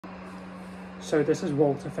So this is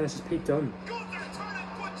Walter versus Pete Dunne.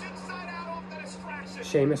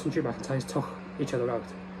 Sheamus and Drew McIntyre took each other out.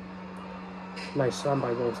 Nice slam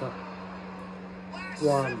by Walter.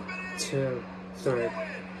 1, 2, 3.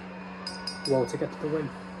 Walter gets the win.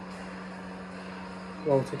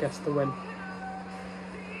 Walter gets the win.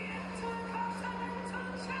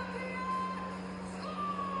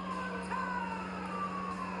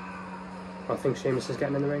 I think Sheamus is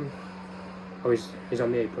getting in the ring. Oh, he's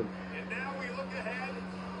on the apron.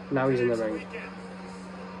 Now he's in the ring.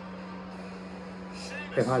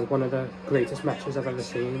 They've had one of the greatest matches I've ever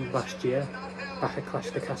seen last year, back at Clash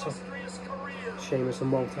of the Castle. Sheamus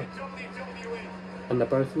and Walter. And they're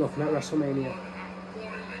both looking at WrestleMania.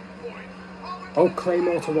 Oh,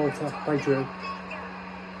 Claymore to Walter by Drew.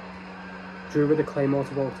 Drew with a Claymore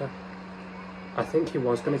to Walter. I think he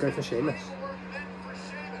was going to go for Sheamus.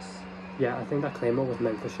 Yeah, I think that Claymore was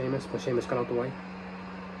meant for Sheamus, but Sheamus got out the way.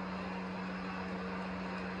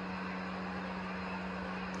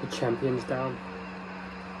 The champion's down.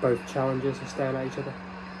 Both challengers are staring at each other.